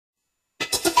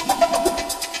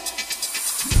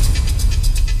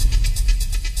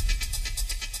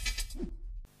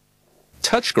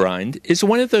Touch Grind is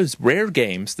one of those rare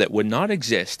games that would not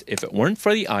exist if it weren't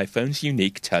for the iPhone's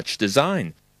unique touch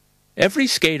design. Every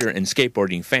skater and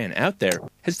skateboarding fan out there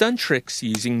has done tricks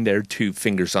using their 2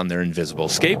 fingers on their invisible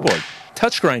skateboard.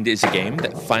 Touch Grind is a game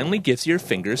that finally gives your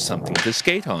fingers something to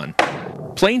skate on.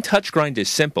 Playing Touch Grind is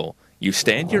simple. You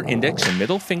stand your index and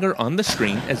middle finger on the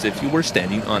screen as if you were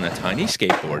standing on a tiny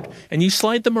skateboard, and you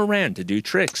slide them around to do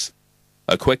tricks.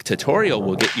 A quick tutorial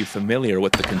will get you familiar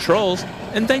with the controls,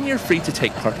 and then you're free to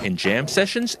take part in jam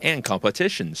sessions and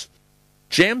competitions.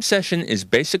 Jam Session is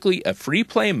basically a free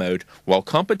play mode, while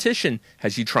competition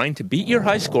has you trying to beat your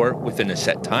high score within a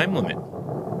set time limit.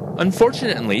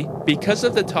 Unfortunately, because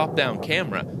of the top-down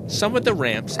camera, some of the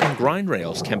ramps and grind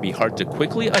rails can be hard to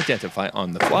quickly identify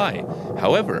on the fly.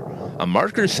 However, a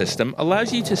marker system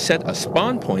allows you to set a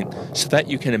spawn point so that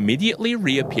you can immediately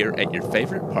reappear at your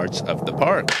favorite parts of the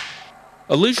park.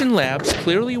 Illusion Labs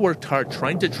clearly worked hard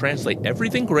trying to translate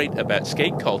everything great about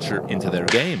skate culture into their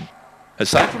game.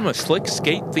 Aside from a slick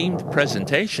skate-themed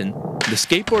presentation, the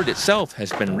skateboard itself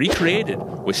has been recreated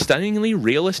with stunningly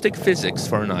realistic physics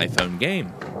for an iPhone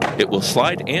game. It will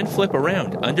slide and flip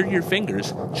around under your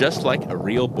fingers just like a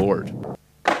real board.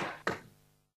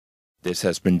 This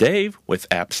has been Dave with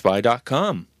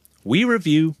AppSpy.com. We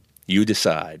review, you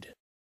decide.